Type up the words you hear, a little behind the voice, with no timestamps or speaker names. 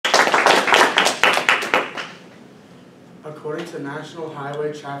According to National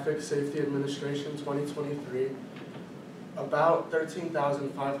Highway Traffic Safety Administration 2023, about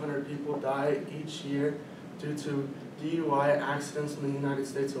 13,500 people die each year due to DUI accidents in the United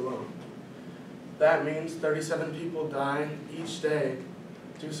States alone. That means 37 people die each day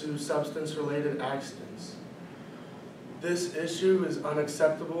due to substance-related accidents. This issue is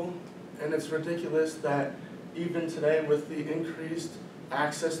unacceptable, and it's ridiculous that even today, with the increased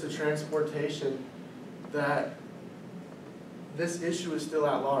access to transportation, that this issue is still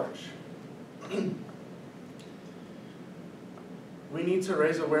at large. We need to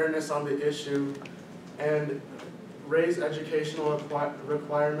raise awareness on the issue and raise educational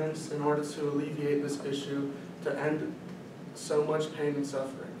requirements in order to alleviate this issue to end so much pain and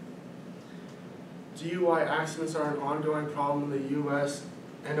suffering. DUI accidents are an ongoing problem in the U.S.,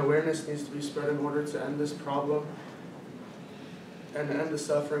 and awareness needs to be spread in order to end this problem and end the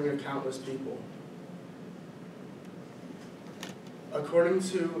suffering of countless people. According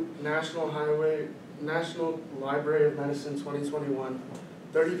to National Library of Medicine 2021,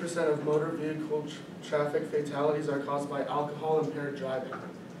 30% of motor vehicle traffic fatalities are caused by alcohol-impaired driving.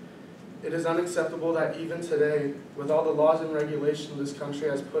 It is unacceptable that even today, with all the laws and regulations this country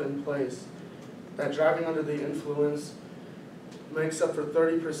has put in place, that driving under the influence makes up for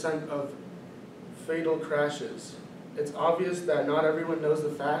 30% of fatal crashes. It's obvious that not everyone knows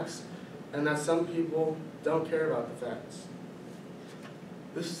the facts and that some people don't care about the facts.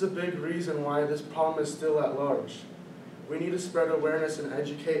 This is a big reason why this problem is still at large. We need to spread awareness and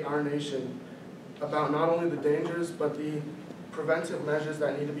educate our nation about not only the dangers, but the preventive measures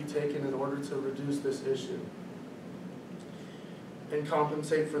that need to be taken in order to reduce this issue and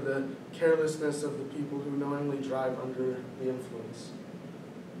compensate for the carelessness of the people who knowingly drive under the influence.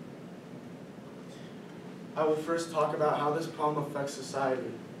 I will first talk about how this problem affects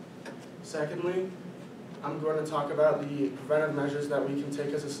society. Secondly, I'm going to talk about the preventive measures that we can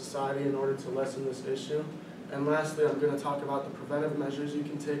take as a society in order to lessen this issue. And lastly, I'm going to talk about the preventive measures you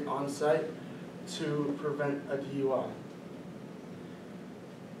can take on site to prevent a DUI.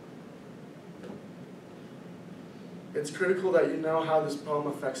 It's critical that you know how this problem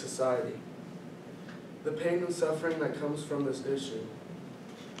affects society, the pain and suffering that comes from this issue.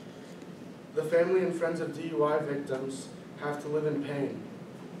 The family and friends of DUI victims have to live in pain.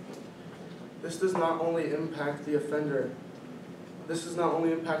 This does not only impact the offender, this does not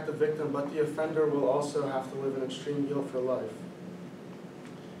only impact the victim, but the offender will also have to live in extreme guilt for life.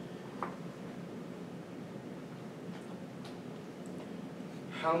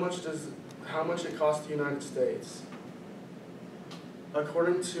 How much it costs the United States?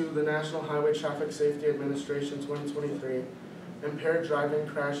 According to the National Highway Traffic Safety Administration 2023, impaired driving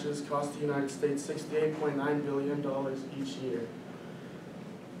crashes cost the United States $68.9 billion each year.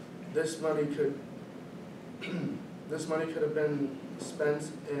 This money could have been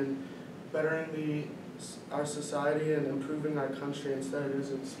spent in bettering our society and improving our country. Instead, it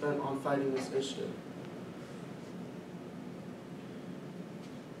isn't spent on fighting this issue.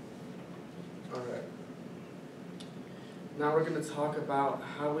 All right. Now we're going to talk about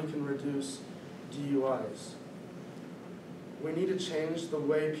how we can reduce DUIs. We need to change the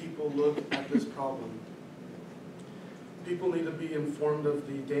way people look at this problem. People need to be informed of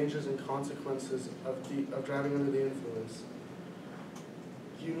the dangers and consequences of driving under the influence.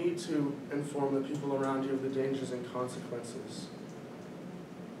 You need to inform the people around you of the dangers and consequences.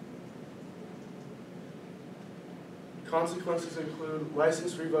 Consequences include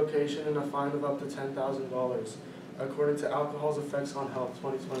license revocation and a fine of up to $10,000, according to Alcohol's Effects on Health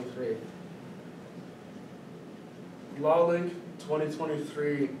 2023. LawLink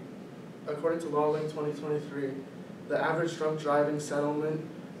 2023, according to LawLink 2023, the average drunk driving settlement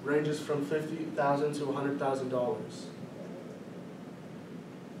ranges from $50,000 to $100,000.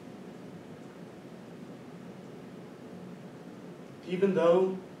 Even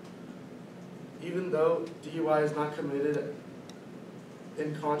though DUI is not committed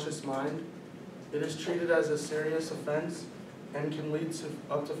in conscious mind, it is treated as a serious offense and can lead to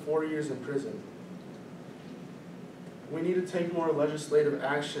up to 4 years in prison. We need to take more legislative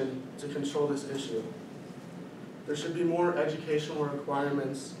action to control this issue. There should be more educational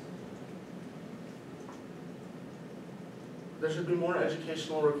requirements. There should be more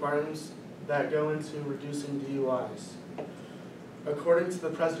educational requirements that go into reducing DUIs. According to the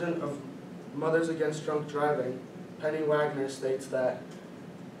president of Mothers Against Drunk Driving, Penny Wagner, states that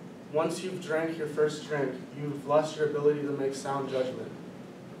once you've drank your first drink, you've lost your ability to make sound judgment.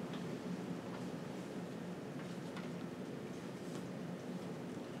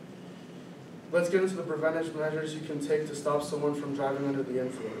 Let's get into the preventive measures you can take to stop someone from driving under the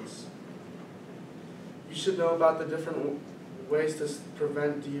influence. You should know about the different ways to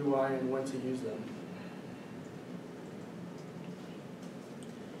prevent DUI and when to use them.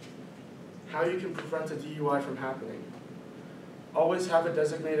 How you can prevent a DUI from happening. Always have a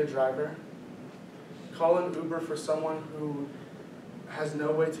designated driver. Call an Uber for someone who has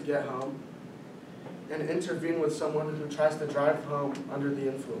no way to get home. And intervene with someone who tries to drive home under the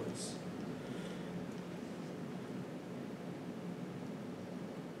influence.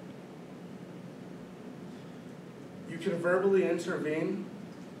 You can verbally intervene,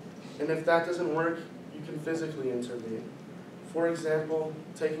 and if that doesn't work, you can physically intervene. For example,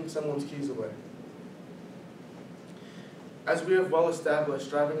 taking someone's keys away. As we have well established,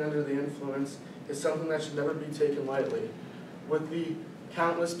 driving under the influence is something that should never be taken lightly. With the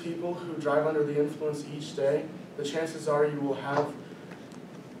countless people who drive under the influence each day, the chances are you will have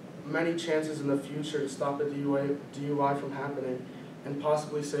many chances in the future to stop a DUI from happening and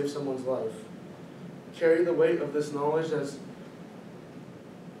possibly save someone's life. Carry the weight of this knowledge as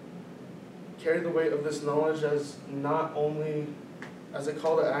not only as a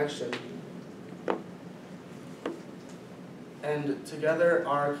call to action, and together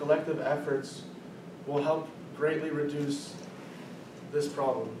our collective efforts will help greatly reduce this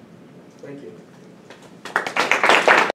problem. Thank you.